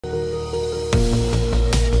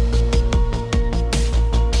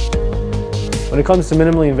When it comes to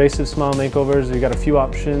minimally invasive smile makeovers, you got a few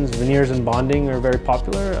options. Veneers and bonding are very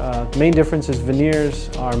popular. The main difference is veneers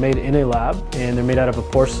are made in a lab and they're made out of a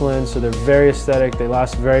porcelain, so they're very aesthetic, they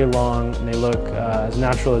last very long, and they look as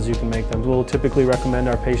natural as you can make them. We'll typically recommend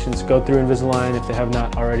our patients go through Invisalign if they have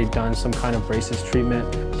not already done some kind of braces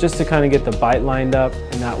treatment, just to kind of get the bite lined up,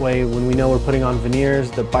 and that way when we know we're putting on veneers,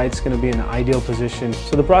 the bite's going to be in an ideal position.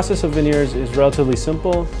 So the process of veneers is relatively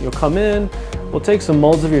simple. You'll come in, we'll take some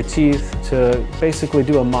molds of your teeth to basically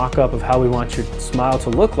do a mock-up of how we want your smile to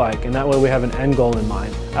look like, and that way we have an end goal in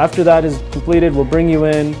mind. After that is completed, we'll bring you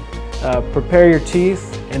in, prepare your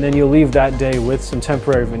teeth, and then you'll leave that day with some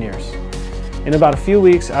temporary veneers. In about a few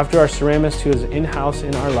weeks, after our ceramist, who is in-house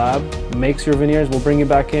in our lab, makes your veneers, we'll bring you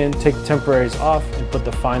back in, take the temporaries off, and put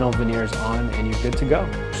the final veneers on, and you're good to go.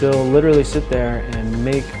 She'll literally sit there and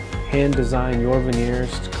hand design your veneers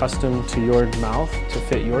custom to your mouth to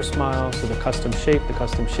fit your smile, so the custom shape, the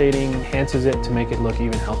custom shading enhances it to make it look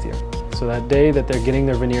even healthier. So that day that they're getting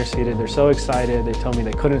their veneers seated, they're so excited. They tell me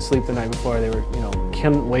they couldn't sleep the night before. They were,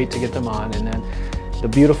 can't wait to get them on. And then the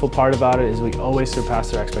beautiful part about it is we always surpass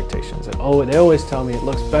their expectations. And they always tell me it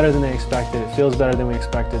looks better than they expected, it feels better than we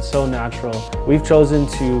expected, so natural. We've chosen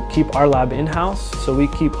to keep our lab in-house, so we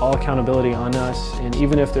keep all accountability on us, and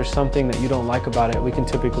even if there's something that you don't like about it, we can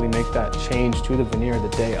typically make that change to the veneer the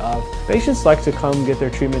day of. Patients like to come get their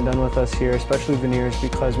treatment done with us here, especially veneers,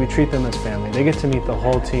 because we treat them as family. They get to meet the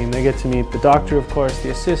whole team. They get to meet the doctor, of course, the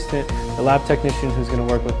assistant, the lab technician who's going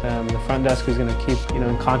to work with them, the front desk who's going to keep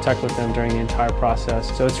in contact with them during the entire process.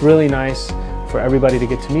 So it's really nice for everybody to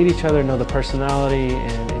get to meet each other, know the personality,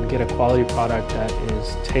 and get a quality product that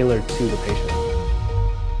is tailored to the patient.